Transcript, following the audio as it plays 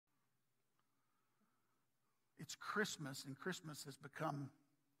it's Christmas, and Christmas has become,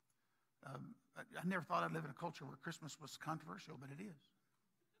 I never thought I'd live in a culture where Christmas was controversial, but it is.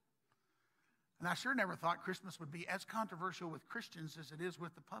 And I sure never thought Christmas would be as controversial with Christians as it is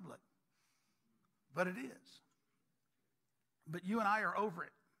with the public. But it is. But you and I are over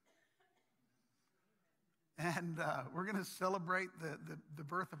it. And we're going to celebrate the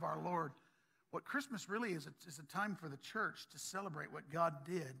birth of our Lord. What Christmas really is a time for the church to celebrate what God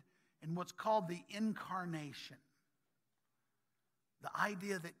did in what's called the incarnation. The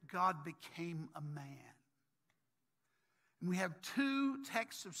idea that God became a man. And we have two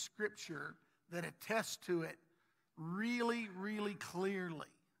texts of Scripture that attest to it really, really clearly.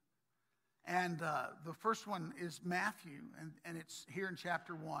 And the first one is Matthew, and it's here in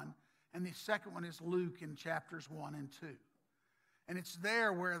chapter 1. And the second one is Luke in chapters 1 and 2. And it's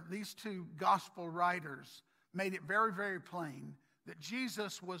there where these two gospel writers made it very, very plain that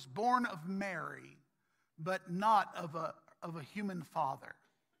Jesus was born of Mary, but not of a human father.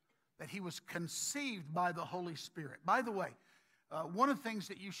 That he was conceived by the Holy Spirit. By the way, one of the things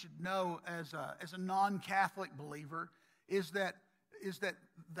that you should know as a non-Catholic believer is that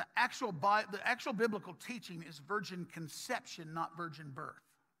the actual biblical teaching is virgin conception, not virgin birth.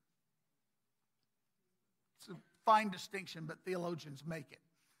 It's a fine distinction, but theologians make it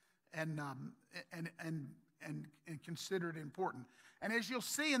and consider it important. And as you'll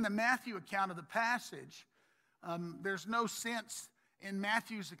see in the Matthew account of the passage, there's no sense in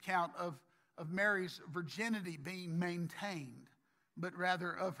Matthew's account of Mary's virginity being maintained, but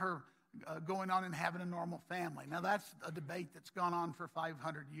rather of her going on and having a normal family. Now that's a debate that's gone on for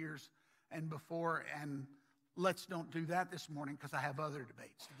 500 years and before, and let's don't do that this morning because I have other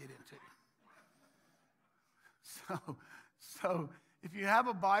debates to get into. So if you have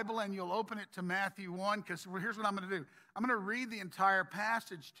a Bible and you'll open it to Matthew 1, because here's what I'm going to do. I'm going to read the entire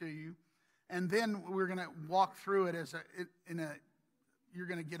passage to you, and then we're going to walk through it you're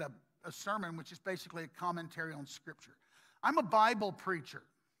going to get a sermon, which is basically a commentary on Scripture. I'm a Bible preacher.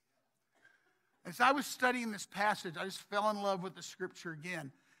 As I was studying this passage, I just fell in love with the Scripture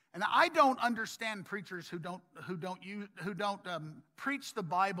again. And I don't understand preachers who don't preach the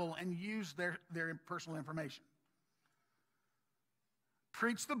Bible and use their personal information.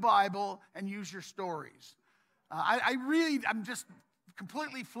 Preach the Bible and use your stories. I'm just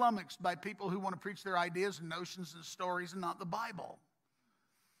completely flummoxed by people who want to preach their ideas and notions and stories and not the Bible.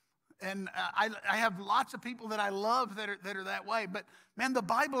 And I have lots of people that I love that are that way. But man, the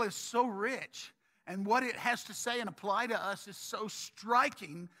Bible is so rich, and what it has to say and apply to us is so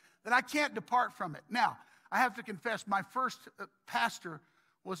striking that I can't depart from it. Now, I have to confess, my first pastor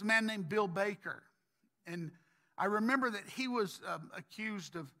was a man named Bill Baker. And I remember that he was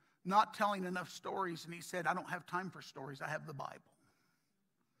accused of not telling enough stories, and he said, I don't have time for stories, I have the Bible.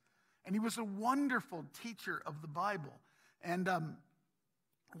 And he was a wonderful teacher of the Bible. And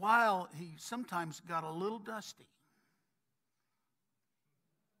while he sometimes got a little dusty,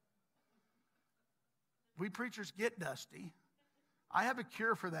 we preachers get dusty. I have a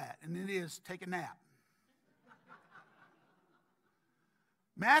cure for that, and it is take a nap.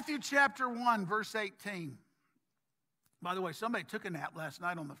 Matthew chapter 1, verse 18. By the way, somebody took a nap last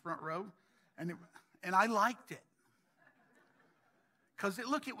night on the front row, and I liked it. Because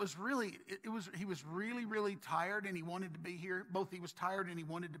he was really, really tired, and he wanted to be here. Both he was tired and he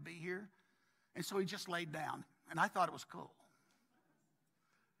wanted to be here. And so he just laid down, and I thought it was cool.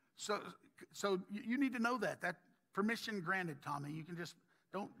 So you need to know that permission granted, Tommy. You can just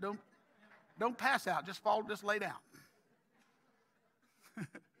don't pass out. Just lay down.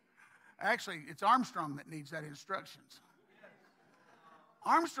 Actually, it's Armstrong that needs that instructions.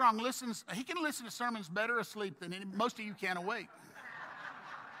 Armstrong he can listen to sermons better asleep than most of you can awake.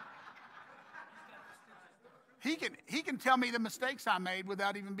 He can tell me the mistakes I made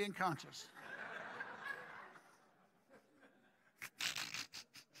without even being conscious.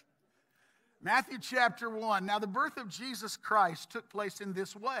 Matthew chapter 1. Now the birth of Jesus Christ took place in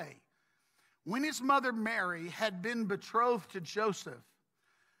this way. When his mother Mary had been betrothed to Joseph,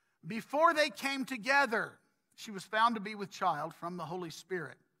 before they came together, she was found to be with child from the Holy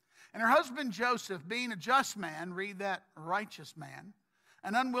Spirit. And her husband Joseph, being a just man, read that, righteous man,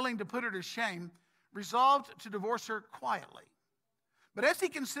 and unwilling to put her to shame, resolved to divorce her quietly. But as he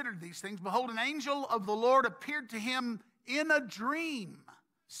considered these things, behold, an angel of the Lord appeared to him in a dream,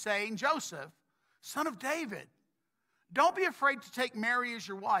 saying, Joseph, son of David, don't be afraid to take Mary as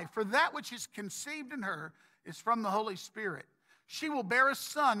your wife, for that which is conceived in her is from the Holy Spirit. She will bear a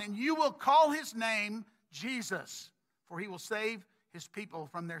son, and you will call his name Jesus, for he will save his people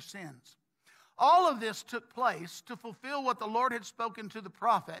from their sins. All of this took place to fulfill what the Lord had spoken to the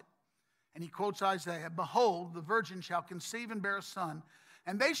prophet. And he quotes Isaiah, "Behold, the virgin shall conceive and bear a son,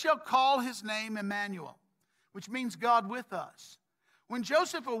 and they shall call his name Emmanuel," which means God with us. When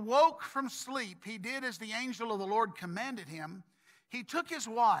Joseph awoke from sleep, he did as the angel of the Lord commanded him. He took his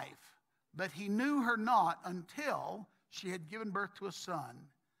wife, but he knew her not until she had given birth to a son,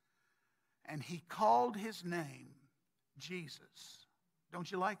 and he called his name Jesus. Don't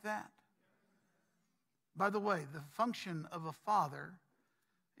you like that? By the way, the function of a father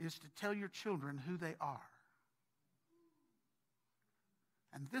is to tell your children who they are.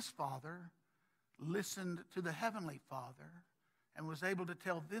 And this father listened to the heavenly Father and was able to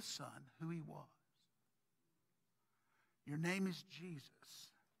tell this son who he was. Your name is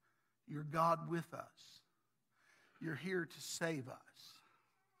Jesus. You're God with us. You're here to save us.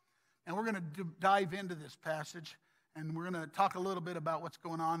 And we're going to dive into this passage, and we're going to talk a little bit about what's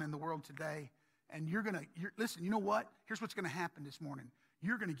going on in the world today. And listen, you know what? Here's what's going to happen this morning.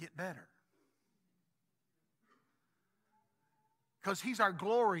 You're going to get better. Because he's our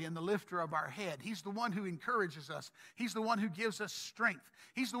glory and the lifter of our head. He's the one who encourages us. He's the one who gives us strength.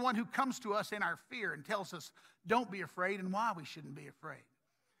 He's the one who comes to us in our fear and tells us, don't be afraid, and why we shouldn't be afraid.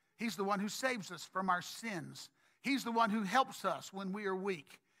 He's the one who saves us from our sins. He's the one who helps us when we are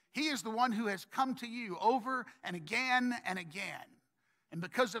weak. He is the one who has come to you over and again and again. And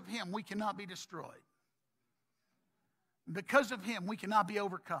because of him, we cannot be destroyed. Because of him, we cannot be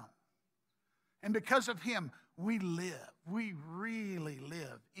overcome. And because of him, we live. We really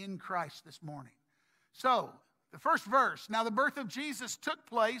live in Christ this morning. So, the first verse, now the birth of Jesus took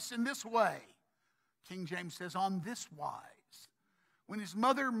place in this way. King James says, on this wise. When his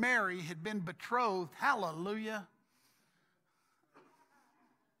mother Mary had been betrothed, hallelujah.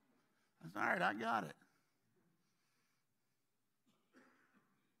 That's all right, I got it.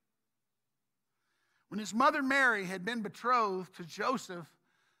 When his mother Mary had been betrothed to Joseph,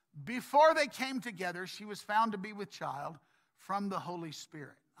 before they came together, she was found to be with child from the Holy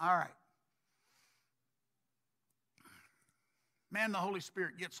Spirit. All right. Man, the Holy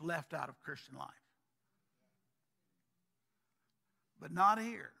Spirit gets left out of Christian life. But not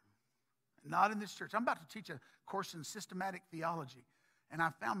here. Not in this church. I'm about to teach a course in systematic theology. And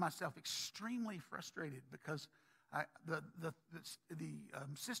I found myself extremely frustrated because the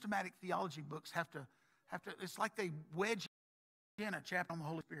systematic theology books have to, it's like they wedge in a chapter on the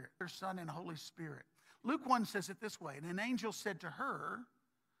Holy Spirit, their Son and Holy Spirit. Luke 1 says it this way, and an angel said to her,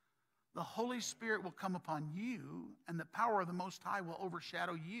 the Holy Spirit will come upon you, and the power of the Most High will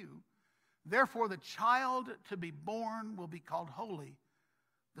overshadow you. Therefore, the child to be born will be called Holy,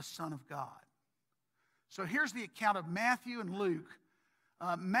 the Son of God. So here's the account of Matthew and Luke.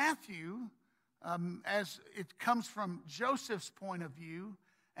 Matthew, as it comes from Joseph's point of view,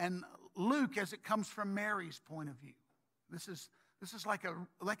 and Luke as it comes from Mary's point of view. This is like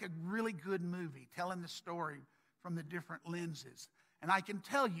a really good movie, telling the story from the different lenses. And I can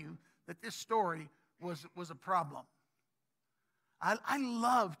tell you that this story was a problem. I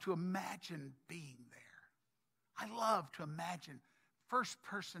love to imagine being there. I love to imagine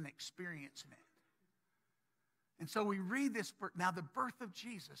first-person experiencing it. And so we read this. Now, the birth of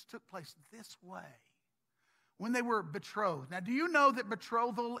Jesus took place this way. When they were betrothed. Now, do you know that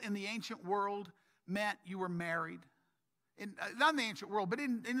betrothal in the ancient world meant you were married? Not in the ancient world, but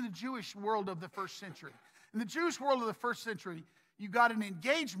in the Jewish world of the first century. In the Jewish world of the first century, you got an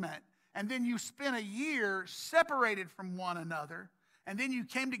engagement, and then you spent a year separated from one another, and then you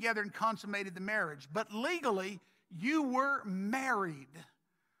came together and consummated the marriage. But legally, you were married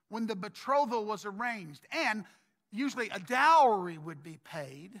when the betrothal was arranged. And usually a dowry would be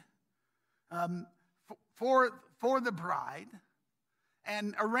paid for the bride.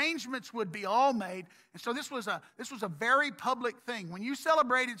 And arrangements would be all made. And so this was a very public thing. When you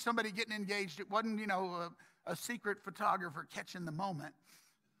celebrated somebody getting engaged, it wasn't, a secret photographer catching the moment.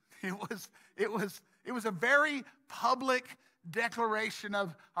 It was a very public declaration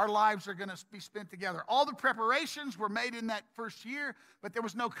of our lives are going to be spent together. All the preparations were made in that first year, but there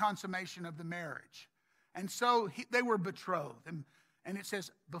was no consummation of the marriage. And so they were betrothed. And it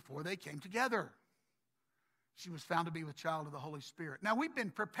says, before they came together, she was found to be with child of the Holy Spirit. Now, we've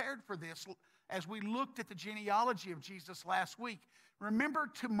been prepared for this as we looked at the genealogy of Jesus last week. Remember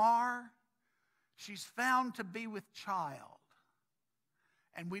Tamar? She's found to be with child.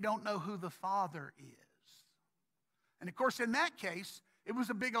 And we don't know who the father is. And of course, in that case, it was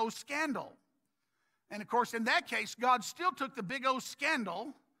a big old scandal. And of course, in that case, God still took the big old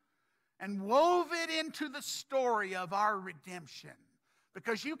scandal and wove it into the story of our redemption.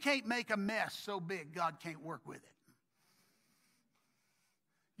 Because you can't make a mess so big God can't work with it.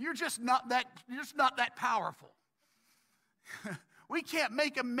 You're just not that powerful. We can't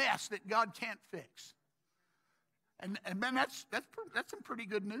make a mess that God can't fix. And man, that's some pretty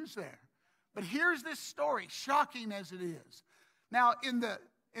good news there. But here's this story, shocking as it is. Now, in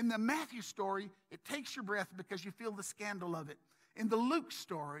the Matthew story, it takes your breath because you feel the scandal of it. In the Luke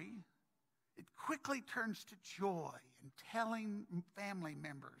story, it quickly turns to joy and telling family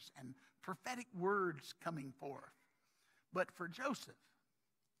members and prophetic words coming forth. But for Joseph,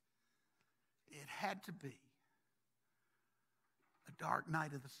 it had to be a dark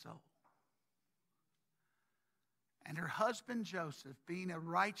night of the soul. And her husband Joseph, being a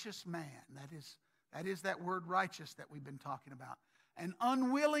righteous man, that is that word righteous that we've been talking about, and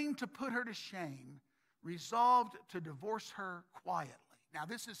unwilling to put her to shame, resolved to divorce her quietly. Now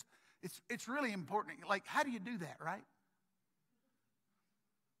it's really important. Like, how do you do that, right?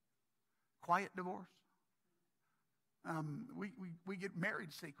 Quiet divorce. We get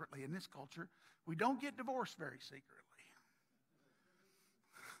married secretly in this culture. We don't get divorced very secretly.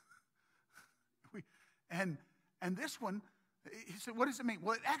 And this one, he said, what does it mean?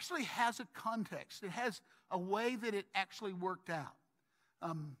 Well, it actually has a context. It has a way that it actually worked out.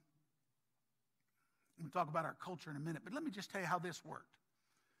 We'll talk about our culture in a minute, but let me just tell you how this worked.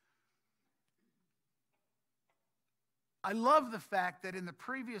 I love the fact that in the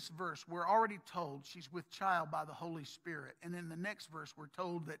previous verse, we're already told she's with child by the Holy Spirit. And in the next verse, we're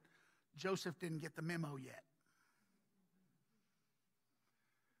told that Joseph didn't get the memo yet.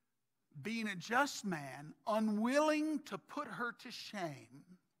 Being a just man, unwilling to put her to shame,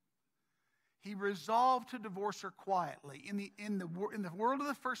 he resolved to divorce her quietly. In the world of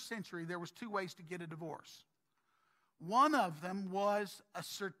the first century, there was two ways to get a divorce. One of them was a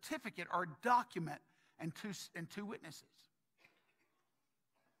certificate or document and two witnesses.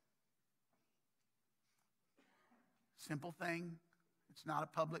 Simple thing. It's not a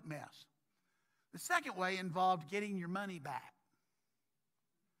public mess. The second way involved getting your money back,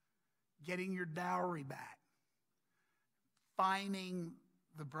 getting your dowry back, fining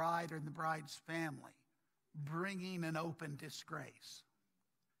the bride or the bride's family, bringing an open disgrace.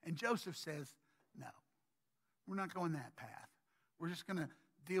 And Joseph says, no, we're not going that path. We're just going to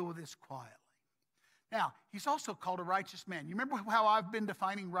deal with this quietly. Now, he's also called a righteous man. You remember how I've been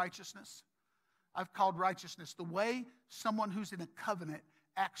defining righteousness? I've called righteousness the way someone who's in a covenant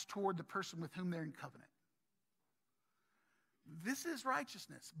acts toward the person with whom they're in covenant. This is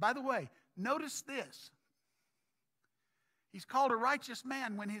righteousness. By the way, notice this. He's called a righteous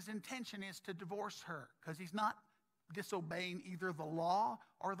man when his intention is to divorce her, because he's not disobeying either the law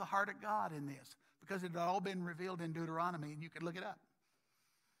or the heart of God in this, because it had all been revealed in Deuteronomy, and you can look it up.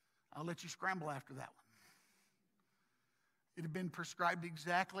 I'll let you scramble after that one. It had been prescribed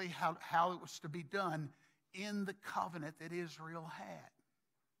exactly how it was to be done in the covenant that Israel had.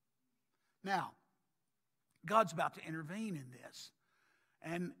 Now, God's about to intervene in this.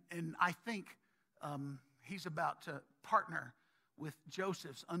 And I think he's about to partner with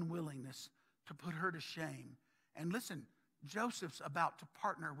Joseph's unwillingness to put her to shame. And listen, Joseph's about to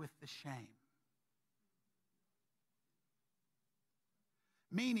partner with the shame.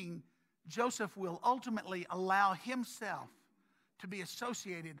 Meaning, Joseph will ultimately allow himself to be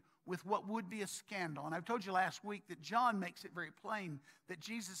associated with what would be a scandal. And I've told you last week that John makes it very plain that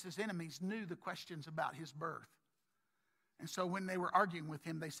Jesus' enemies knew the questions about his birth. And so when they were arguing with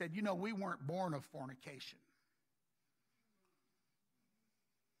him, they said, you know, we weren't born of fornication.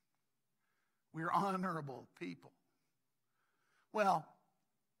 We're honorable people. Well,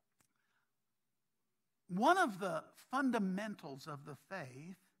 one of the fundamentals of the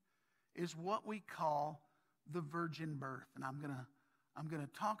faith is what we call the virgin birth. And I'm going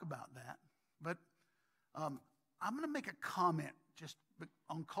to talk about that. But I'm going to make a comment just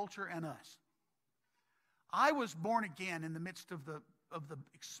on culture and us. I was born again in the midst of the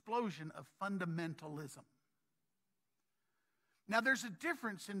explosion of fundamentalism. Now, there's a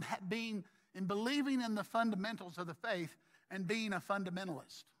difference in believing in the fundamentals of the faith and being a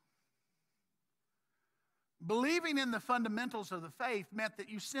fundamentalist. Believing in the fundamentals of the faith meant that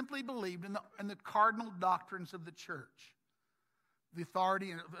you simply believed in the cardinal doctrines of the church, the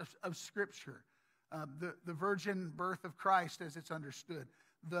authority of Scripture, the virgin birth of Christ as it's understood,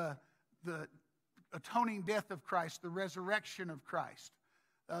 the atoning death of Christ, the resurrection of Christ,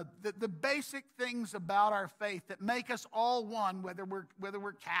 the basic things about our faith that make us all one, whether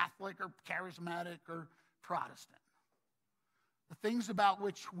we're Catholic or charismatic or Protestant, the things about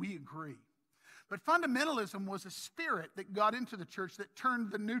which we agree. But fundamentalism was a spirit that got into the church that turned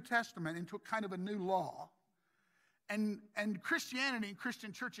the New Testament into a kind of a new law. And Christianity and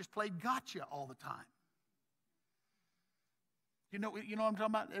Christian churches played gotcha all the time. You know what I'm talking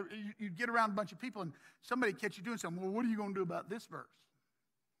about? You get around a bunch of people and somebody catch you doing something. Well, what are you going to do about this verse?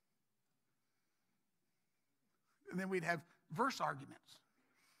 And then we'd have verse arguments.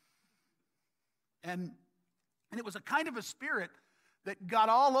 And it was a kind of a spirit that got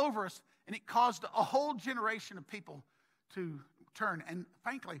all over us, and it caused a whole generation of people to turn. And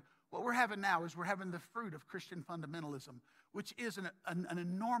frankly, what we're having now is we're having the fruit of Christian fundamentalism, which is an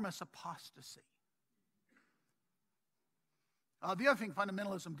enormous apostasy. The other thing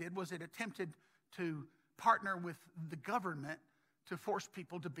fundamentalism did was it attempted to partner with the government to force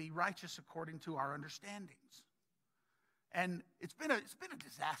people to be righteous according to our understandings. And it's been a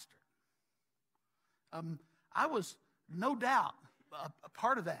disaster. I was no doubt a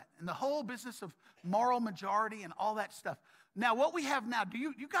part of that, and the whole business of moral majority and all that stuff. Now, what we have now, do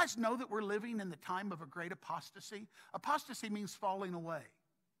you guys know that we're living in the time of a great apostasy? Apostasy means falling away.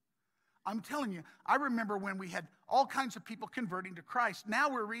 I'm telling you, I remember when we had all kinds of people converting to Christ. Now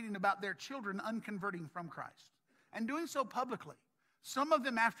we're reading about their children unconverting from Christ and doing so publicly. Some of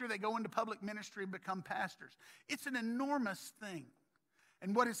them, after they go into public ministry, become pastors. It's an enormous thing.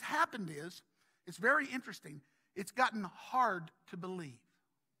 And what has happened is, it's very interesting, it's gotten hard to believe.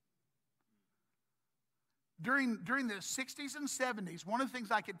 During the 60s and 70s, one of the things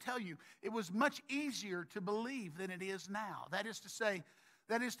I could tell you, it was much easier to believe than it is now. That is to say,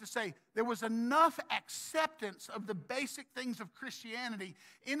 there was enough acceptance of the basic things of Christianity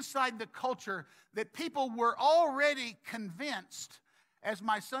inside the culture that people were already convinced, as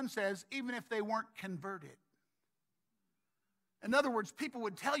my son says, even if they weren't converted. In other words, people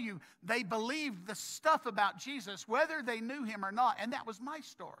would tell you they believed the stuff about Jesus, whether they knew him or not, and that was my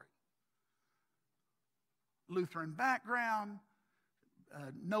story. Lutheran background,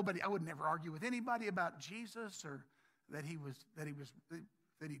 I would never argue with anybody about Jesus or that he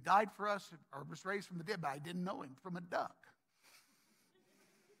died for us or was raised from the dead, but I didn't know him from a duck.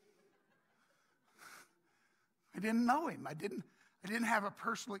 I didn't know him. I didn't have a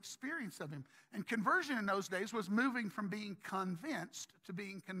personal experience of him. And conversion in those days was moving from being convinced to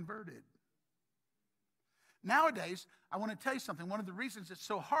being converted. Nowadays, I want to tell you something. One of the reasons it's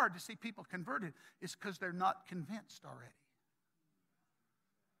so hard to see people converted is because they're not convinced already.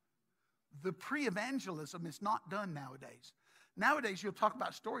 The pre-evangelism is not done nowadays. Nowadays, you'll talk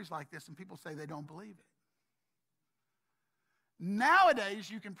about stories like this and people say they don't believe it.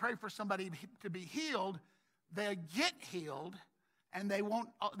 Nowadays, you can pray for somebody to be healed. They get healed and they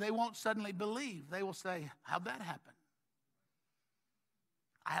won't suddenly believe. They will say, how'd that happen?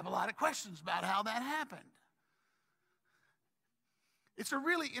 I have a lot of questions about how that happened. It's a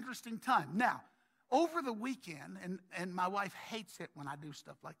really interesting time. Now, over the weekend, and my wife hates it when I do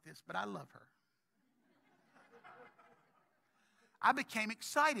stuff like this, but I love her. I became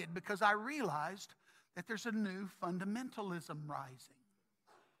excited because I realized that there's a new fundamentalism rising.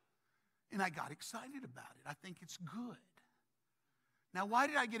 And I got excited about it. I think it's good. Now, why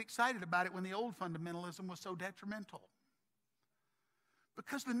did I get excited about it when the old fundamentalism was so detrimental?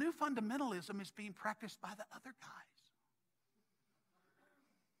 Because the new fundamentalism is being practiced by the other guys.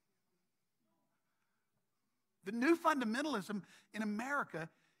 The new fundamentalism in America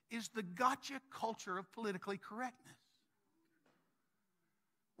is the gotcha culture of politically correctness.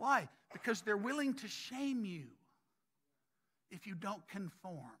 Why? Because they're willing to shame you if you don't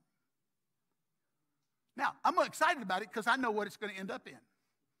conform. Now, I'm excited about it because I know what it's going to end up in.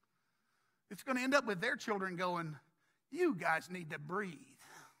 It's going to end up with their children going, you guys need to breathe.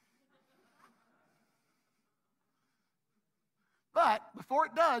 But before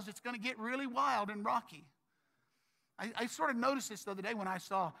it does, it's going to get really wild and rocky. I sort of noticed this the other day when I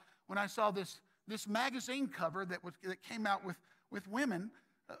saw this magazine cover that came out with women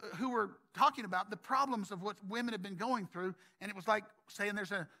who were talking about the problems of what women have been going through, and it was like saying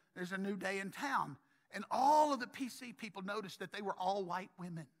there's a new day in town. And all of the PC people noticed that they were all white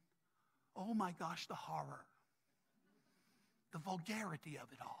women. Oh my gosh, the horror. The vulgarity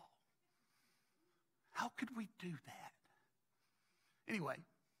of it all. How could we do that? Anyway,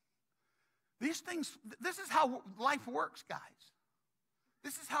 these things, this is how life works, guys.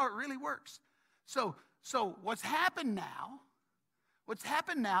 This is how it really works. So what's happened now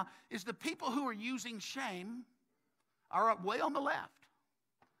is the people who are using shame are way on the left.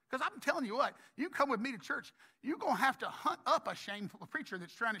 Because I'm telling you what, you come with me to church, you're going to have to hunt up a shameful preacher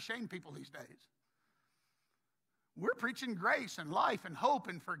that's trying to shame people these days. We're preaching grace and life and hope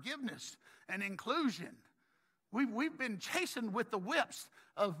and forgiveness and inclusion. We've been chastened with the whips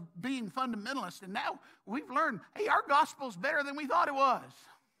of being fundamentalists, and now we've learned, hey, our gospel's better than we thought it was.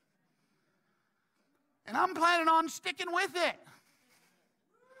 And I'm planning on sticking with it.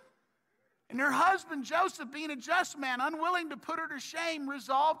 And her husband, Joseph, being a just man, unwilling to put her to shame,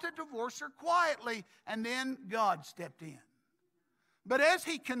 resolved to divorce her quietly. And then God stepped in. But as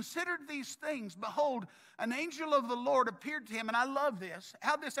he considered these things, behold, an angel of the Lord appeared to him. And I love this.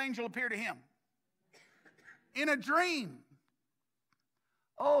 How'd this angel appear to him? In a dream.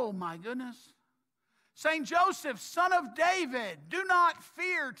 Oh, my goodness. Saying, Joseph, son of David, do not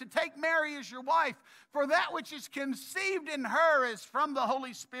fear to take Mary as your wife, for that which is conceived in her is from the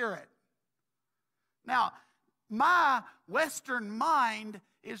Holy Spirit. Now, my Western mind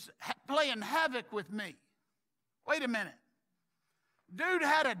is playing havoc with me. Wait a minute. Dude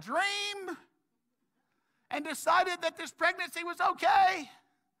had a dream and decided that this pregnancy was okay.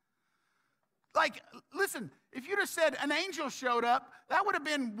 Like, listen, if you'd have said an angel showed up, that would have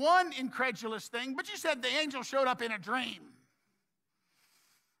been one incredulous thing, but you said the angel showed up in a dream.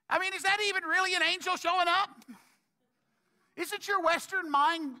 I mean, is that even really an angel showing up? Is it your Western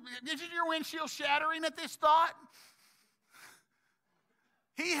mind, is it your windshield shattering at this thought?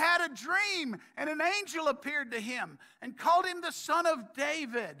 He had a dream, and an angel appeared to him and called him the Son of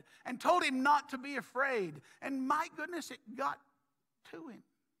David and told him not to be afraid. And my goodness, it got to him.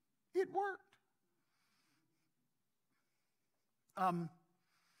 It worked.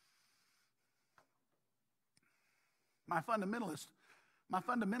 My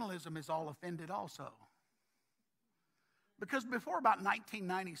fundamentalism is all offended also. Because before about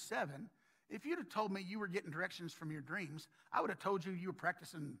 1997, if you'd have told me you were getting directions from your dreams, I would have told you were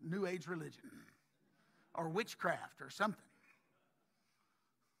practicing New Age religion or witchcraft or something.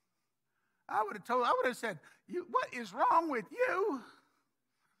 I would have said, what is wrong with you?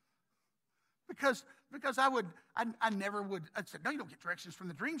 Because I never would. I'd said, no, you don't get directions from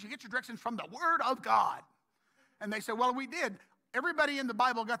the dreams. You get your directions from the Word of God. And they said, well, we did. Everybody in the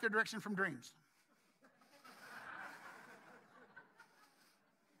Bible got their direction from dreams.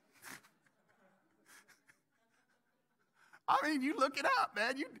 I mean, you look it up,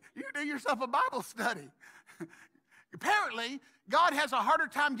 man. You do yourself a Bible study. Apparently, God has a harder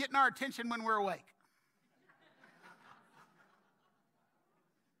time getting our attention when we're awake.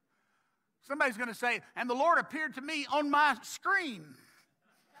 Somebody's going to say, and the Lord appeared to me on my screen,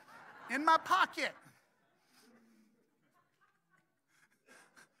 in my pocket.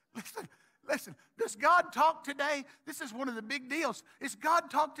 Listen, does God talk today? This is one of the big deals. Is God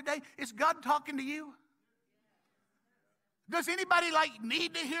talk today? Is God talking to you? Does anybody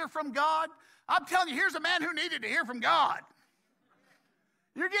need to hear from God? I'm telling you, here's a man who needed to hear from God.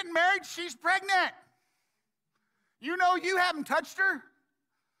 You're getting married, she's pregnant. You know you haven't touched her.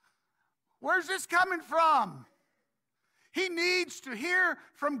 Where's this coming from? He needs to hear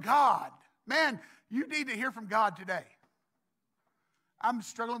from God. Man, you need to hear from God today. I'm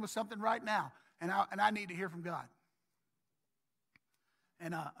struggling with something right now, and I need to hear from God.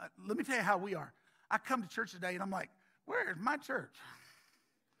 And let me tell you how we are. I come to church today, and I'm like, where's my church?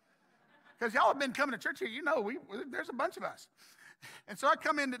 Because y'all have been coming to church here. You know, there's a bunch of us. And so I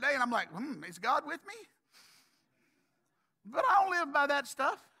come in today, and I'm like, is God with me? But I don't live by that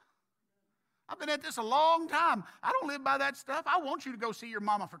stuff. I've been at this a long time. I don't live by that stuff. I want you to go see your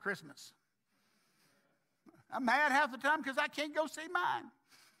mama for Christmas. I'm mad half the time because I can't go see mine.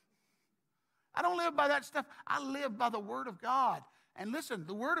 I don't live by that stuff. I live by the Word of God. And listen,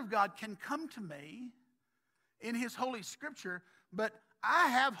 the Word of God can come to me in His Holy Scripture, but I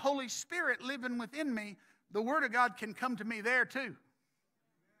have Holy Spirit living within me. The Word of God can come to me there too.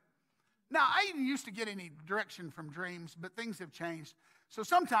 Now, I didn't used to get any direction from dreams, but things have changed. So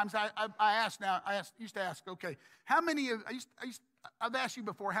sometimes I used to ask, okay, how many of, I've asked you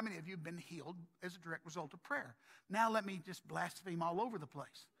before, how many of you have been healed as a direct result of prayer? Now let me just blaspheme all over the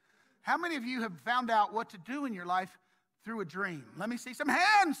place. How many of you have found out what to do in your life through a dream? Let me see some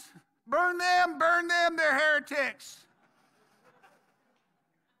hands. Burn them, they're heretics.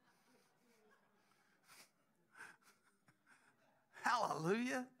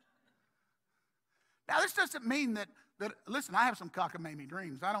 Hallelujah. Now, this doesn't mean that listen, I have some cockamamie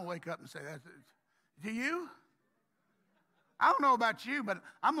dreams. I don't wake up and say that. Do you? I don't know about you, but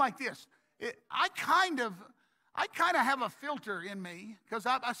I'm like this. I kind of have a filter in me because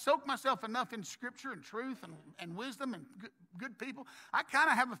I soak myself enough in Scripture and truth and wisdom and good people. I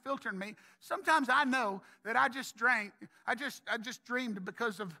kind of have a filter in me. Sometimes I know that I just dreamed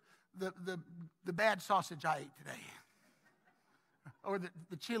because of the bad sausage I ate today. Or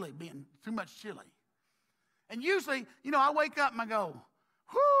the chili, being too much chili. And usually, I wake up and I go,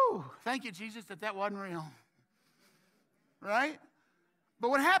 whew, thank you, Jesus, that wasn't real. Right? But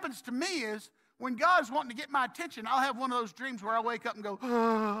what happens to me is, when God's wanting to get my attention, I'll have one of those dreams where I wake up and go,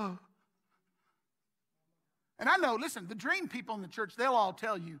 oh. And I know, listen, the dream people in the church, they'll all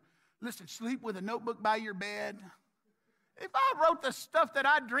tell you Listen, sleep with a notebook by your bed. If I wrote the stuff that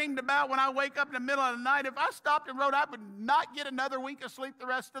I dreamed about when I wake up in the middle of the night, if I stopped and wrote, I would not get another week of sleep the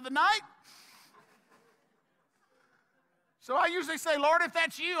rest of the night. So I usually say, Lord, if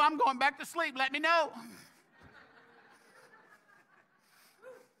that's you, I'm going back to sleep. Let me know.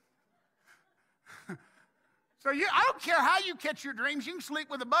 I don't care how you catch your dreams. You can sleep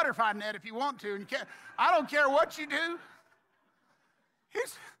with a butterfly net if you want to. And I don't care what you do.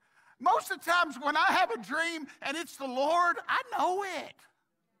 Most of the times when I have a dream and it's the Lord, I know it.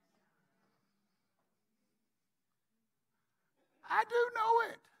 I do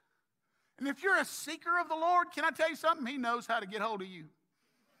know it. And if you're a seeker of the Lord, can I tell you something? He knows how to get hold of you.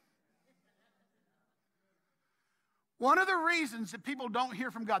 One of the reasons that people don't hear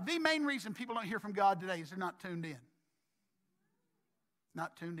from God, the main reason people don't hear from God today is they're not tuned in.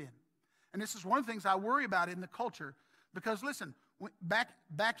 Not tuned in. And this is one of the things I worry about in the culture. Because listen,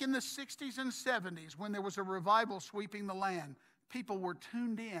 back in the 60s and 70s, when there was a revival sweeping the land, people were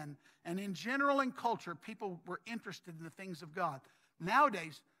tuned in. And in general in culture, people were interested in the things of God.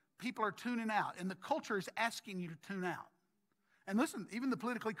 Nowadays, people are tuning out. And the culture is asking you to tune out. And listen, even the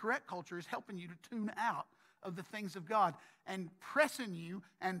politically correct culture is helping you to tune out of the things of God and pressing you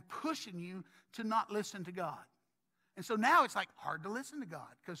and pushing you to not listen to God. And so now it's like hard to listen to God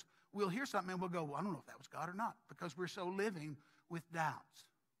because we'll hear something and we'll go, well, I don't know if that was God or not, because we're so living with doubts.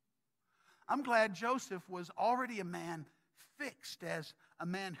 I'm glad Joseph was already a man fixed as a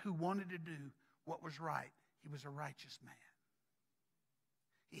man who wanted to do what was right. He was a righteous man.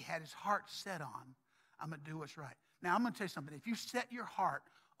 He had his heart set on, I'm going to do what's right. Now, I'm going to tell you something. If you set your heart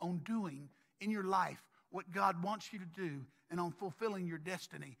on doing in your life what God wants you to do and on fulfilling your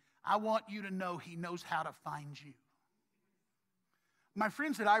destiny, I want you to know He knows how to find you. My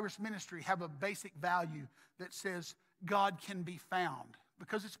friends at Iris Ministry have a basic value that says God can be found,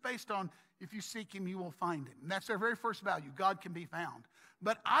 because it's based on if you seek Him, you will find Him. And that's our very first value. God can be found.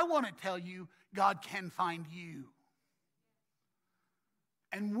 But I want to tell you, God can find you.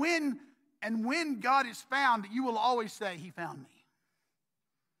 And when God is found, you will always say, He found me.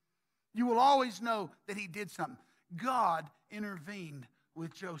 You will always know that He did something. God intervened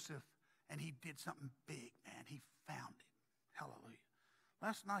with Joseph, and He did something big, man. He found him. Hallelujah.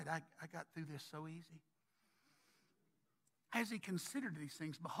 Last night, I got through this so easy. As he considered these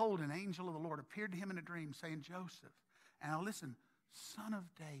things, behold, an angel of the Lord appeared to him in a dream, saying, Joseph, and now listen, son of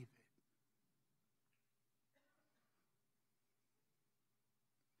David.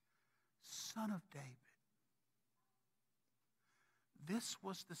 Son of David. This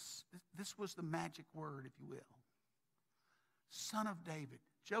was the magic word, if you will. Son of David.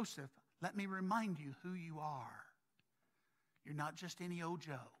 Joseph, let me remind you who you are. You're not just any old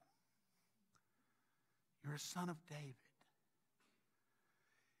Joe. You're a son of David.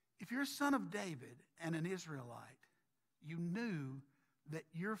 If you're a son of David and an Israelite, you knew that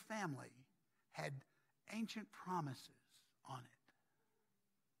your family had ancient promises on it.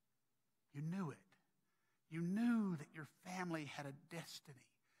 You knew it. You knew that your family had a destiny.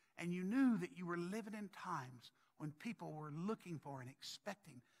 And you knew that you were living in times when people were looking for and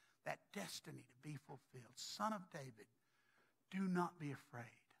expecting that destiny to be fulfilled. Son of David, do not be afraid.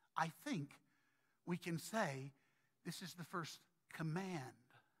 I think we can say this is the first command.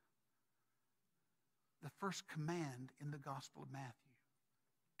 The first command in the Gospel of Matthew.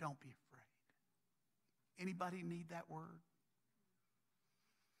 Don't be afraid. Anybody need that word?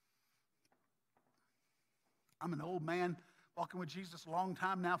 I'm an old man walking with Jesus a long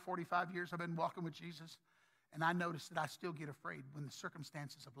time now, 45 years I've been walking with Jesus, and I notice that I still get afraid when the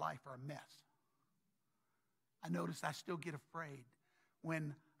circumstances of life are a mess. I notice I still get afraid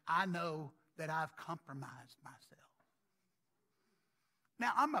when I know that I've compromised myself.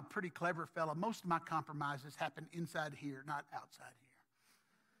 Now, I'm a pretty clever fellow. Most of my compromises happen inside here, not outside here,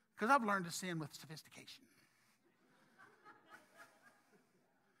 because I've learned to sin with sophistication.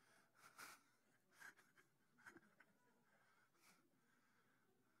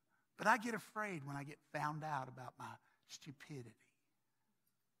 But I get afraid when I get found out about my stupidity.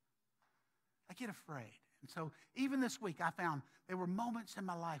 I get afraid. And so even this week, I found there were moments in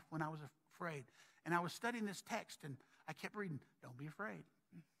my life when I was afraid. And I was studying this text, and I kept reading, don't be afraid.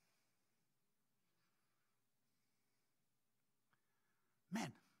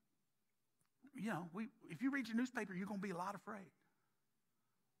 Man, you know, if you read your newspaper, you're going to be a lot afraid.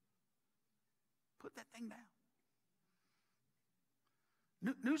 Put that thing down.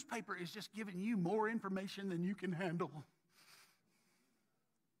 Newspaper is just giving you more information than you can handle.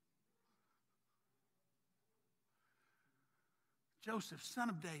 Joseph, son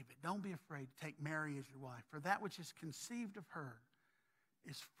of David, don't be afraid to take Mary as your wife, for that which is conceived of her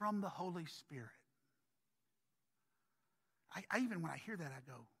is from the Holy Spirit. I even, when I hear that, I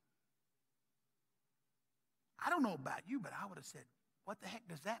go, I don't know about you, but I would have said, what the heck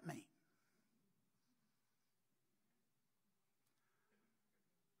does that mean?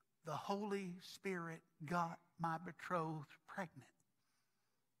 The Holy Spirit got my betrothed pregnant.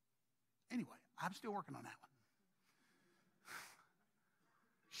 Anyway, I'm still working on that one.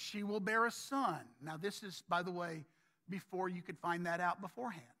 She will bear a son. Now, this is, by the way, before you could find that out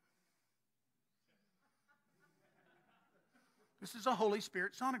beforehand. This is a Holy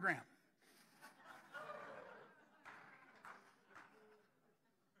Spirit sonogram.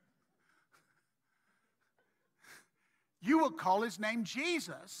 You will call his name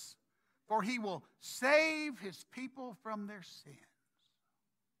Jesus, for he will save his people from their sins.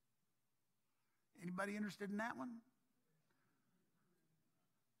 Anybody interested in that one?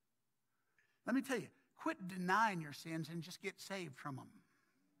 Let me tell you, quit denying your sins and just get saved from them.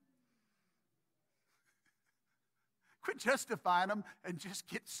 Quit justifying them and just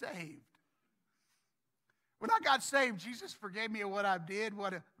get saved. When I got saved, Jesus forgave me of what I did.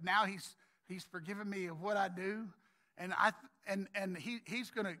 Now he's forgiven me of what I do. And he's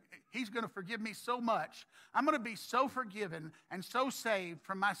gonna forgive me so much. I'm gonna be so forgiven and so saved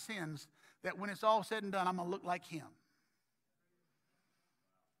from my sins that when it's all said and done, I'm gonna look like him.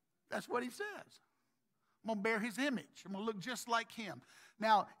 That's what he says. I'm gonna bear his image. I'm gonna look just like him.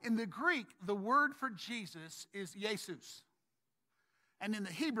 Now, in the Greek, the word for Jesus is Jesus. And in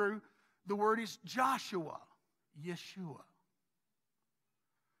the Hebrew, the word is Joshua, Yeshua.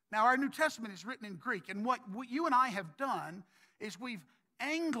 Now, our New Testament is written in Greek, and what you and I have done is we've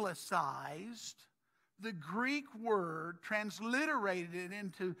anglicized the Greek word, transliterated it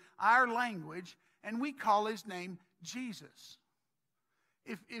into our language, and we call his name Jesus.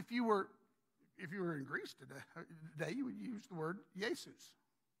 If you were in Greece today, you would use the word Jesus.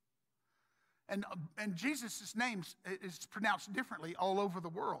 And Jesus' name is pronounced differently all over the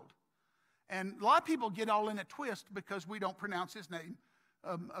world. And a lot of people get all in a twist because we don't pronounce his name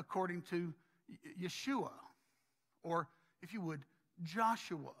according to Yeshua, or if you would,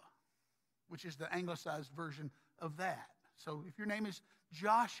 Joshua, which is the anglicized version of that. So if your name is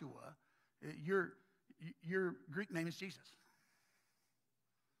Joshua, your Greek name is Jesus.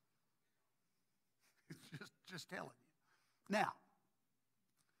 It's just telling you. Now,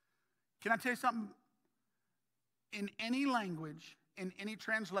 can I tell you something? In any language, in any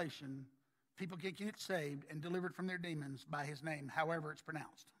translation, people can get saved and delivered from their demons by his name, however it's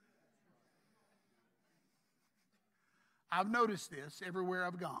pronounced. I've noticed this everywhere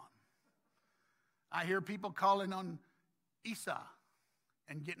I've gone. I hear people calling on Isa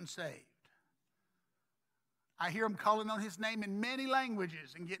and getting saved. I hear them calling on his name in many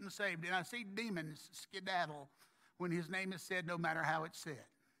languages and getting saved. And I see demons skedaddle when his name is said, no matter how it's said.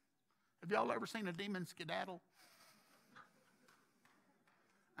 Have y'all ever seen a demon skedaddle?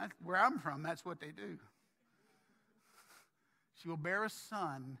 Where I'm from, that's what they do. She will bear a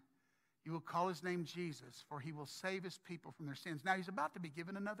son. You will call his name Jesus, for he will save his people from their sins. Now, he's about to be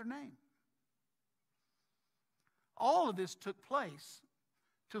given another name. All of this took place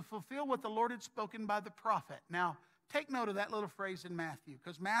to fulfill what the Lord had spoken by the prophet. Now, take note of that little phrase in Matthew,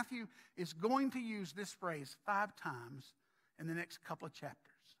 because Matthew is going to use this phrase 5 times in the next couple of chapters.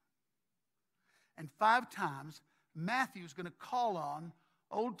 And 5 times, Matthew's going to call on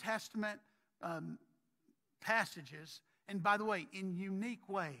Old Testament passages, and by the way, in unique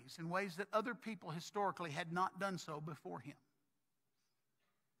ways, in ways that other people historically had not done so before him.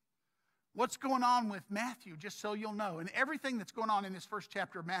 What's going on with Matthew, just so you'll know, and everything that's going on in this first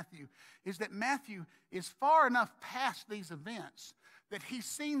chapter of Matthew, is that Matthew is far enough past these events that he's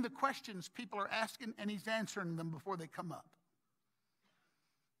seen the questions people are asking and he's answering them before they come up.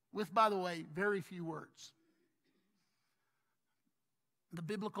 With, by the way, very few words. The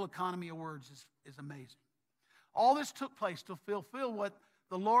biblical economy of words is amazing. All this took place to fulfill what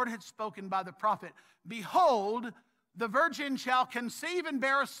the Lord had spoken by the prophet. Behold, the virgin shall conceive and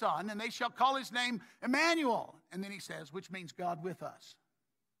bear a son, and they shall call his name Emmanuel. And then he says, which means God with us.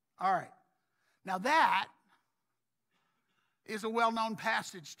 All right. Now that is a well-known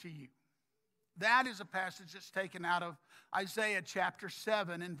passage to you. That is a passage that's taken out of Isaiah chapter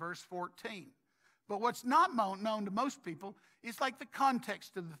 7 and verse 14. But what's not known to most people is like the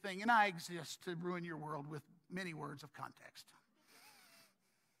context of the thing. And I exist to ruin your world with many words of context.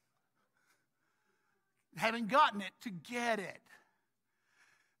 Having gotten it, to get it.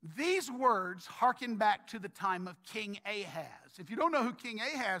 These words harken back to the time of King Ahaz. If you don't know who King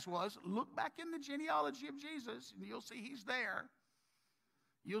Ahaz was, look back in the genealogy of Jesus and you'll see he's there.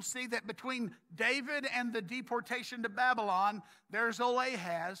 you'll see that between David and the deportation to Babylon, there's old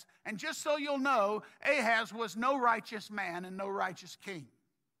Ahaz. And just so you'll know, Ahaz was no righteous man and no righteous king.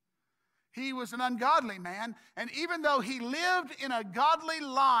 He was an ungodly man, and even though he lived in a godly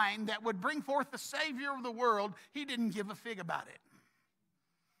line that would bring forth the Savior of the world, he didn't give a fig about it.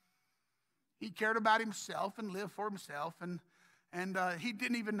 He cared about himself and lived for himself, and he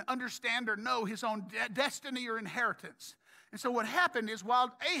didn't even understand or know his own destiny or inheritance. And so what happened is,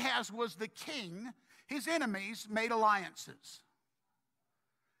 while Ahaz was the king, his enemies made alliances.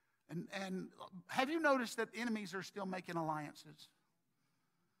 And have you noticed that enemies are still making alliances?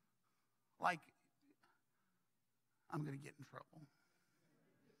 Like, I'm going to get in trouble.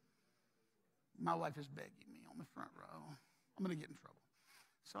 My wife is begging me on the front row. I'm going to get in trouble.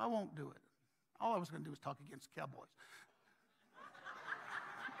 So I won't do it. All I was going to do was talk against cowboys.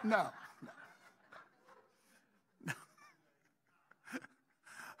 No.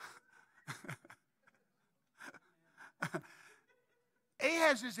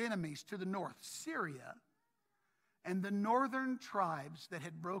 Ahaz's enemies to the north, Syria, and the northern tribes that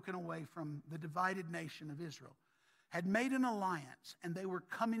had broken away from the divided nation of Israel, had made an alliance, and they were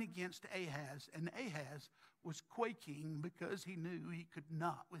coming against Ahaz, and Ahaz was quaking because he knew he could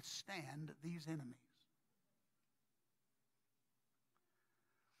not withstand these enemies.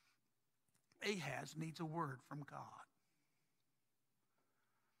 Ahaz needs a word from God.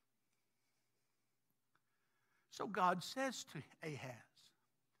 So God says to Ahaz,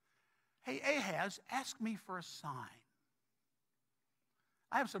 "Hey, Ahaz, ask me for a sign."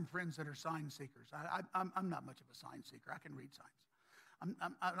 I have some friends that are sign seekers. I'm not much of a sign seeker. I can read signs.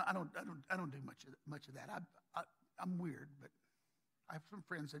 I don't do much of that. I'm weird, but I have some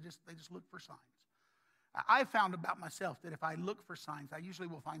friends that they just look for signs. I found about myself that if I look for signs, I usually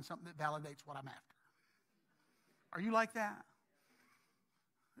will find something that validates what I'm after. Are you like that?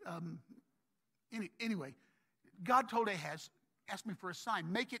 Anyway, God told Ahaz, "Ask me for a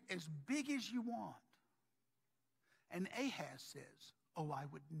sign. Make it as big as you want." And Ahaz says, "Oh, I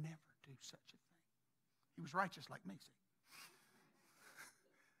would never do such a thing." He was righteous like me, see.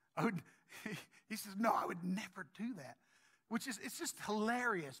 He says, "No, I would never do that." It's just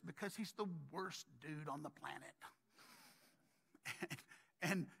hilarious because he's the worst dude on the planet.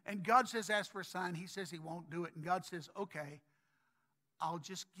 And God says, "Ask for a sign." He says he won't do it. And God says, "Okay, I'll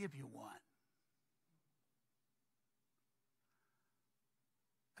just give you one.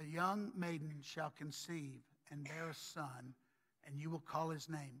 A young maiden shall conceive and bear a son, and you will call his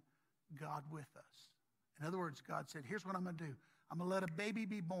name God with us." In other words, God said, here's what I'm going to do. I'm going to let a baby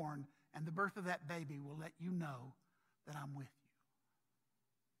be born, and the birth of that baby will let you know that I'm with you.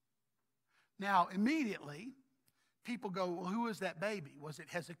 Now, immediately, people go, "Well, who was that baby? Was it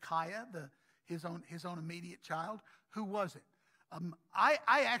Hezekiah, his own immediate child? Who was it?" I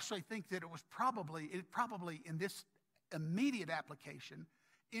actually think that it probably in this immediate application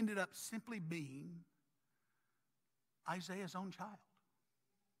ended up simply being Isaiah's own child,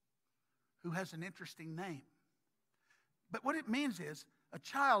 who has an interesting name. But what it means is a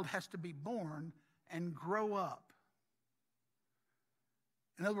child has to be born and grow up.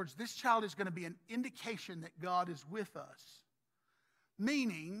 In other words, this child is going to be an indication that God is with us.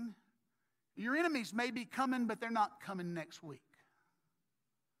 Meaning, your enemies may be coming, but they're not coming next week.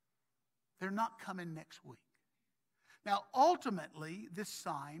 They're not coming next week. Now, ultimately, this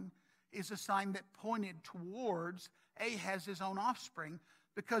sign is a sign that pointed towards Ahaz's own offspring,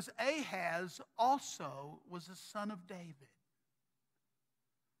 because Ahaz also was a son of David,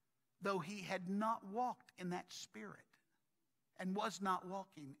 though he had not walked in that spirit and was not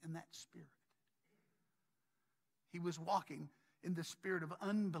walking in that spirit. He was walking in the spirit of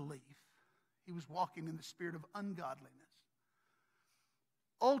unbelief. He was walking in the spirit of ungodliness.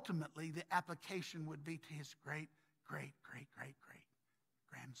 Ultimately, the application would be to his great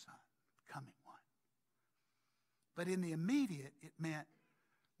grandson, coming one. But in the immediate, it meant,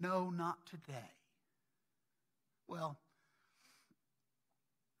 no, not today. Well,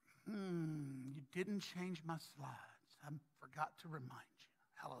 you didn't change my slides. I forgot to remind you.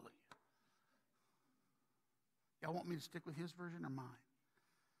 Hallelujah. Y'all want me to stick with his version or mine?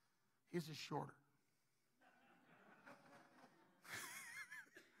 His is shorter.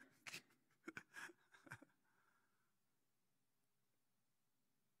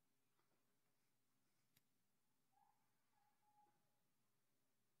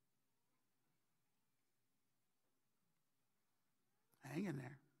 Hang in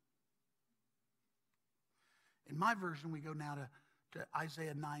there. In my version, we go now to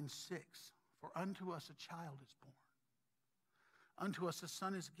Isaiah 9:6. "For unto us a child is born. Unto us a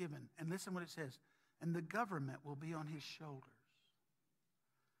son is given." And listen what it says. "And the government will be on his shoulders.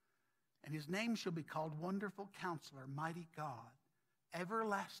 And his name shall be called Wonderful Counselor, Mighty God,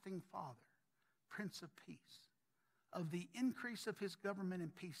 Everlasting Father, Prince of Peace. Of the increase of his government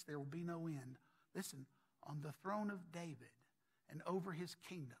and peace there will be no end. Listen, on the throne of David and over his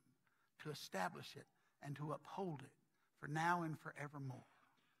kingdom, to establish it and to uphold it for now and forevermore.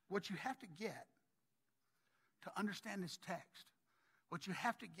 What you have to get to understand this text, what you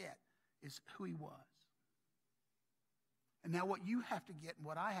have to get is who he was. And now what you have to get and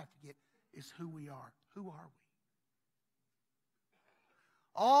what I have to get is who we are. Who are we?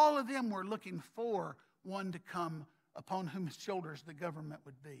 All of them were looking for one to come upon whose shoulders the government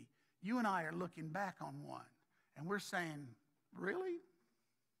would be. You and I are looking back on one, and we're saying, really?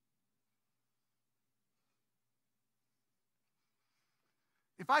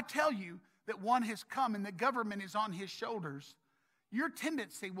 If I tell you that one has come and the government is on his shoulders, your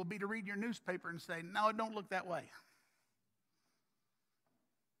tendency will be to read your newspaper and say, no, it don't look that way.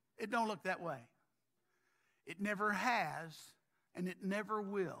 It don't look that way. It never has, and it never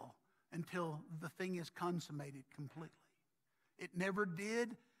will until the thing is consummated completely. It never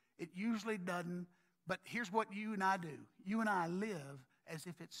did. It usually doesn't. But here's what you and I do. You and I live as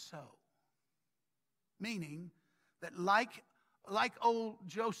if it's so. Meaning that like old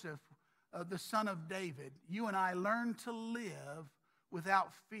Joseph, the son of David, you and I learn to live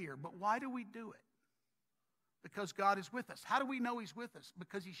without fear. But why do we do it? Because God is with us. How do we know he's with us?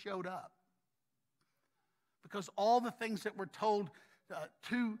 Because he showed up. Because all the things that were told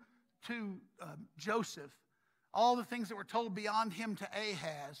to Joseph, all the things that were told beyond him to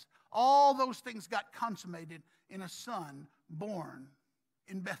Ahaz, all those things got consummated in a son born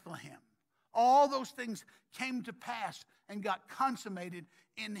in Bethlehem. All those things came to pass and got consummated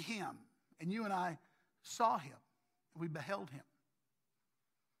in him. And you and I saw him. We beheld him.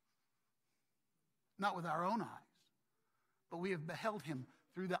 Not with our own eyes, but we have beheld him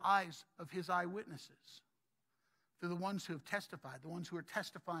through the eyes of his eyewitnesses, through the ones who have testified, the ones who are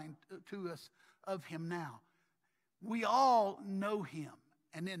testifying to us of him now. We all know him.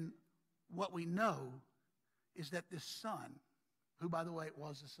 And then what we know is that this son, who by the way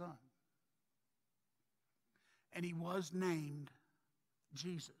was a son, and he was named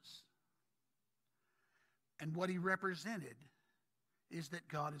Jesus. And what he represented is that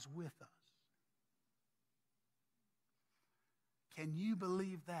God is with us. Can you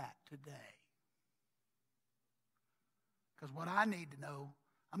believe that today? Because what I need to know,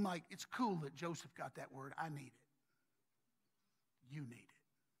 I'm like, it's cool that Joseph got that word. I need it. You need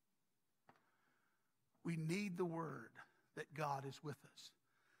it. We need the word that God is with us.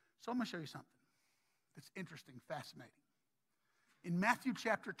 So I'm going to show you something that's interesting, fascinating. In Matthew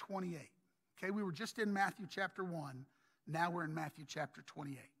chapter 28, okay, we were just in Matthew chapter 1. Now we're in Matthew chapter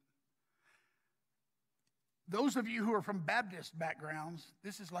 28. Those of you who are from Baptist backgrounds,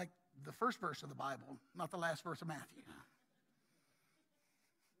 this is like the first verse of the Bible, not the last verse of Matthew.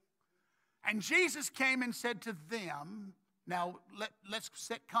 And Jesus came and said to them, now let's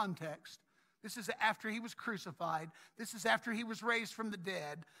set context. This is after he was crucified. This is after he was raised from the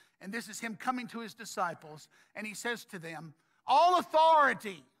dead. And this is him coming to his disciples. And he says to them, all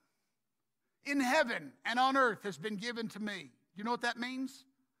authority in heaven and on earth has been given to me. You know what that means?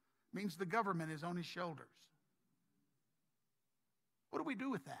 It means the government is on his shoulders. What do we do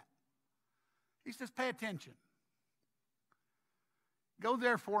with that? He says, pay attention. Go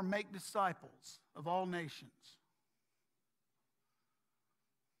therefore, make disciples of all nations.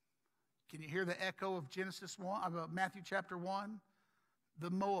 Can you hear the echo of Matthew chapter 1? The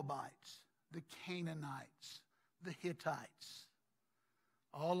Moabites, the Canaanites, the Hittites,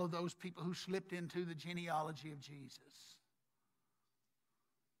 all of those people who slipped into the genealogy of Jesus.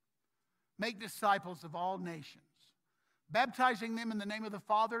 Make disciples of all nations, baptizing them in the name of the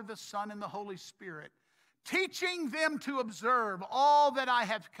Father, the Son, and the Holy Spirit, teaching them to observe all that I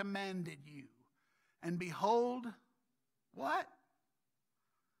have commanded you. And behold, what?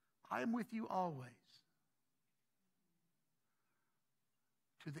 I am with you always,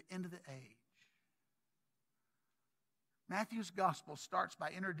 to the end of the age. Matthew's gospel starts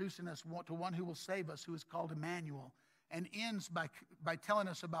by introducing us to one who will save us, who is called Emmanuel, and ends by telling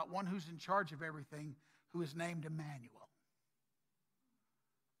us about one who's in charge of everything, who is named Emmanuel.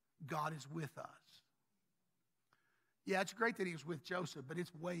 God is with us. Yeah, it's great that he was with Joseph, but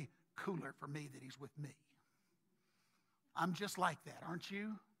it's way cooler for me that he's with me. I'm just like that, aren't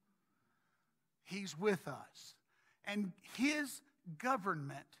you? He's with us. And his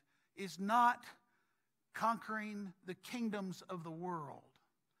government is not conquering the kingdoms of the world.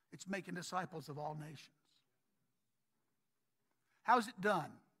 It's making disciples of all nations. How is it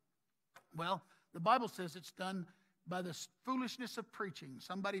done? Well, the Bible says it's done by the foolishness of preaching.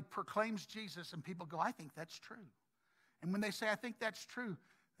 Somebody proclaims Jesus and people go, I think that's true. And when they say, I think that's true,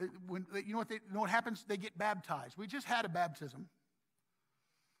 you know what happens? They get baptized. We just had a baptism.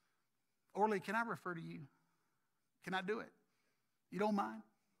 Orly, can I refer to you? Can I do it? You don't mind?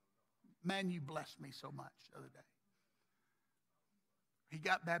 Man, you blessed me so much the other day. He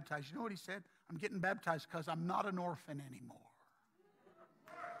got baptized. You know what he said? I'm getting baptized because I'm not an orphan anymore.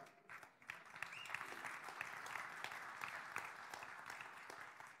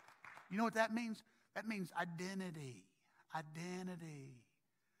 You know what that means? That means identity. Identity.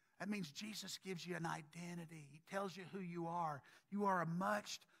 That means Jesus gives you an identity. He tells you who you are. You are a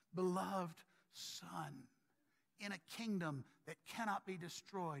much beloved son in a kingdom that cannot be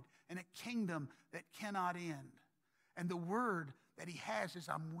destroyed, in a kingdom that cannot end. And the word that he has is,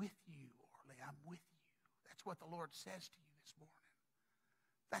 I'm with you, Orly. I'm with you. That's what the Lord says to you this morning.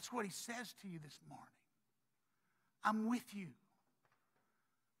 That's what he says to you this morning. I'm with you.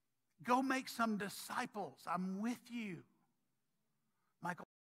 Go make some disciples. I'm with you. Michael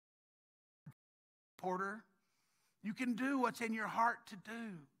Porter, you can do what's in your heart to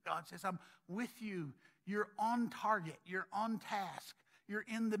do. God says, I'm with you. You're on target. You're on task. You're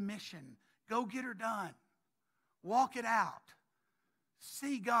in the mission. Go get her done. Walk it out.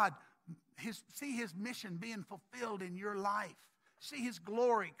 See God, see his mission being fulfilled in your life. See his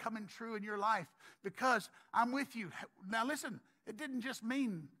glory coming true in your life because I'm with you. Now listen, it didn't just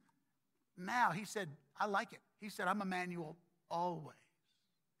mean now. He said, I like it. He said, I'm Emmanuel always.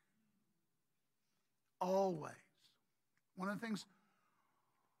 Always. One of the things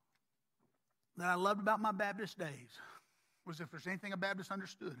that I loved about my Baptist days was if there's anything a Baptist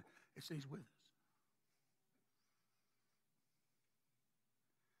understood, it's he's with us.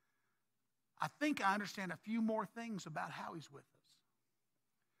 I think I understand a few more things about how he's with us.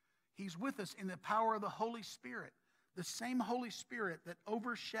 He's with us in the power of the Holy Spirit. The same Holy Spirit that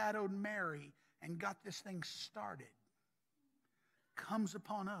overshadowed Mary and got this thing started comes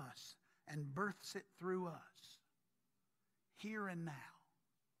upon us and births it through us, here and now.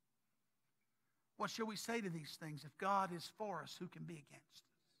 What shall we say to these things? If God is for us, who can be against us?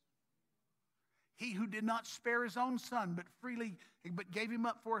 He who did not spare his own son, but gave him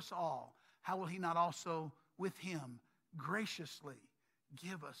up for us all, how will he not also with him graciously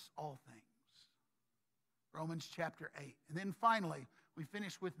give us all things? Romans chapter 8. And then finally, we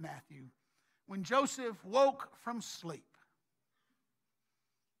finish with Matthew. When Joseph woke from sleep,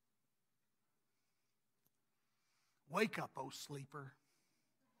 wake up, O sleeper.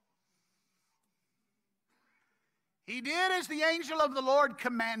 He did as the angel of the Lord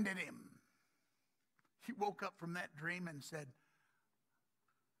commanded him. He woke up from that dream and said,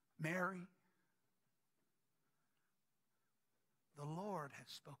 Mary, the Lord has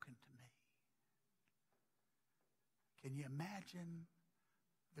spoken to me. Can you imagine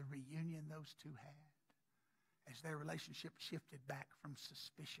the reunion those two had as their relationship shifted back from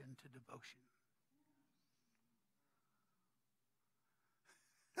suspicion to devotion?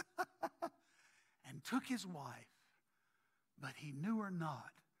 And took his wife, but he knew her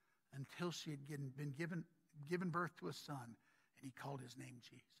not until she had been given birth to a son, and he called his name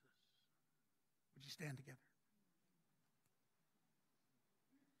Jesus. Would you stand together?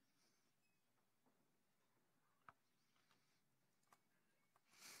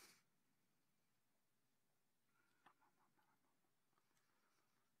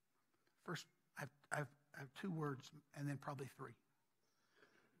 First, I have two words and then probably three.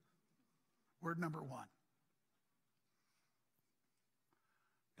 Word number one.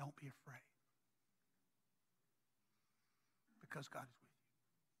 Don't be afraid. Because God is with you.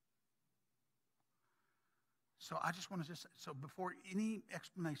 So I just want to so before any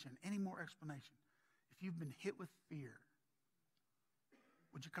more explanation, if you've been hit with fear,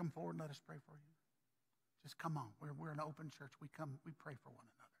 would you come forward and let us pray for you? Just come on. We're an open church. We pray for one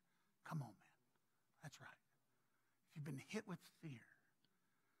another. Come on, man. That's right. If you've been hit with fear,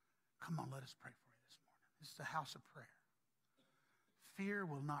 come on, let us pray for you this morning. This is a house of prayer. Fear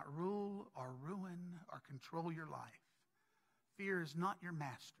will not rule or ruin or control your life. Fear is not your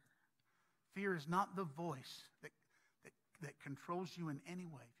master. Fear is not the voice that controls you in any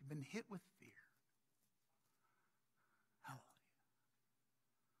way. If you've been hit with fear, hallelujah.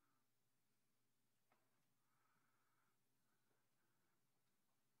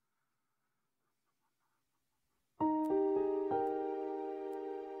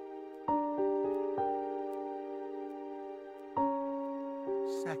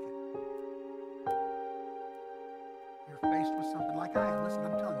 Second, you're faced with something like I am. Listen,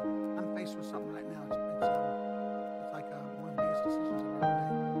 I'm telling you, I'm faced with something right now. It's like one of the biggest decisions I've ever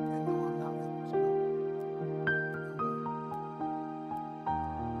made. And no, I'm not leaving. So no.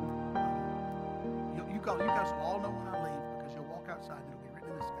 You guys will all know when I leave because you'll walk outside and it'll be written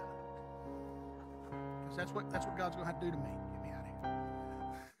in the sky. Because that's what God's going to have to do to me. Get me out of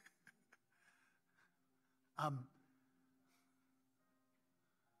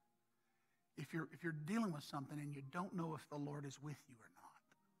here. If you're dealing with something and you don't know if the Lord is with you or not,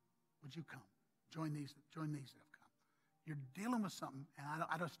 would you come? Join these that have come. You're dealing with something, and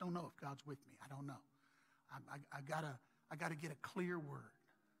I just don't know if God's with me. I don't know. I gotta get a clear word.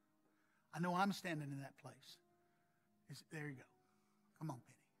 I know I'm standing in that place. There you go. Come on,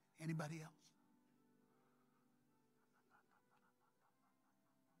 Penny. Anybody else?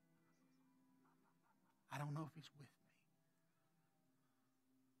 I don't know if he's with me.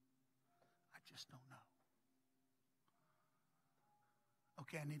 I just don't know.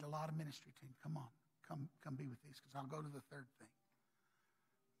 Okay, I need a lot of ministry team. Come on. Come be with these because I'll go to the third thing.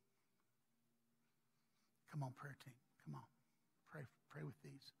 Come on, prayer team. Come on. Pray with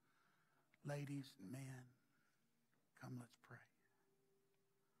these ladies and men. Come, let's pray.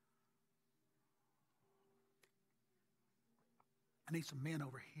 I need some men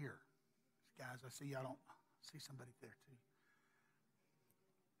over here. Guys, I see y'all don't see somebody there too.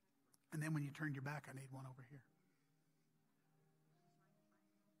 And then when you turn your back, I need one over here.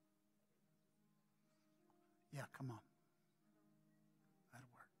 Yeah, come on. That'll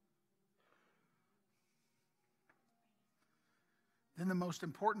work. Then the most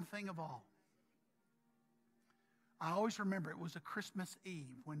important thing of all, I always remember it was a Christmas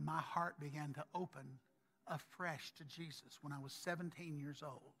Eve when my heart began to open afresh to Jesus when I was 17 years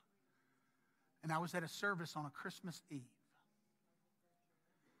old. And I was at a service on a Christmas Eve.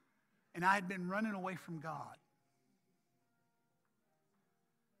 And I had been running away from God.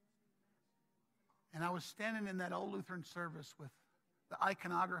 And I was standing in that old Lutheran service with the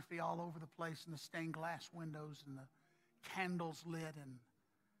iconography all over the place and the stained glass windows and the candles lit. And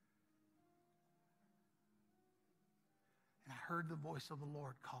I heard the voice of the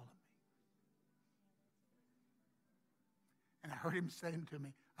Lord calling me. And I heard him saying to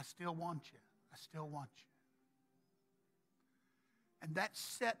me, I still want you. I still want you. And that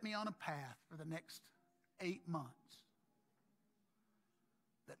set me on a path for the next 8 months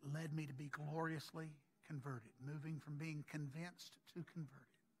that led me to be gloriously converted, moving from being convinced to converted.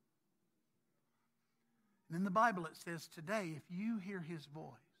 And in the Bible it says today, if you hear his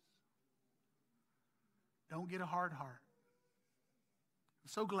voice, don't get a hard heart. I'm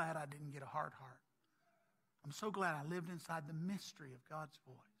so glad I didn't get a hard heart. I'm so glad I lived inside the mystery of God's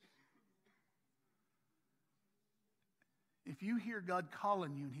voice. If you hear God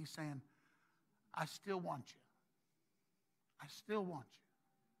calling you and he's saying, I still want you. I still want you.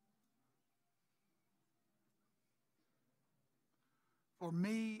 For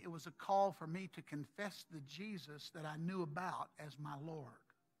me, it was a call for me to confess the Jesus that I knew about as my Lord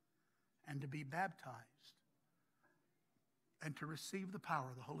and to be baptized and to receive the power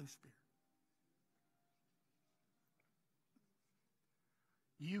of the Holy Spirit.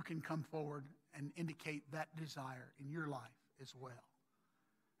 You can come forward and indicate that desire in your life as well.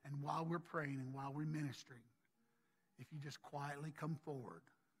 And while we're praying and while we're ministering, if you just quietly come forward,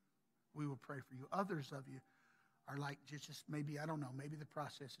 we will pray for you. Others of you are like just maybe, I don't know, maybe the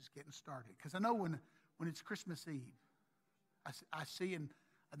process is getting started. Because I know when it's Christmas Eve, I see, and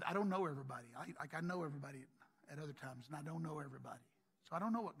I don't know everybody. I know everybody at other times, and I don't know everybody. So I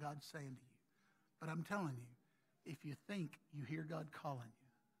don't know what God's saying to you. But I'm telling you, if you think you hear God calling you,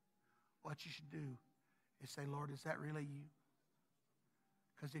 what you should do is say, Lord, is that really you?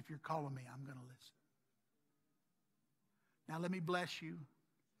 Because if you're calling me, I'm going to listen. Now let me bless you.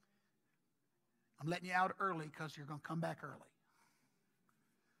 I'm letting you out early because you're going to come back early.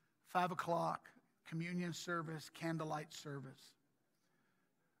 5 o'clock, communion service, candlelight service.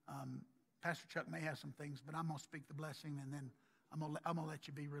 Pastor Chuck may have some things, but I'm going to speak the blessing and then I'm going to let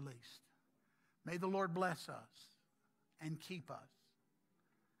you be released. May the Lord bless us and keep us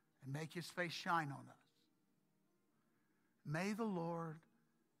and make his face shine on us. May the Lord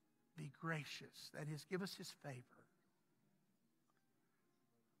be gracious, that is, give us his favor.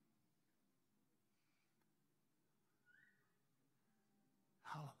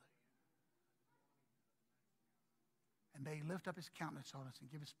 Hallelujah. And may he lift up his countenance on us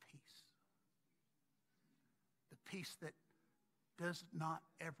and give us peace. The peace that does not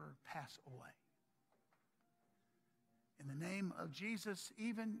ever pass away. In the name of Jesus,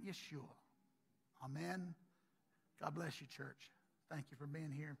 even Yeshua. Amen. God bless you, church. Thank you for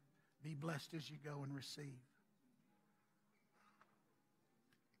being here. Be blessed as you go and receive.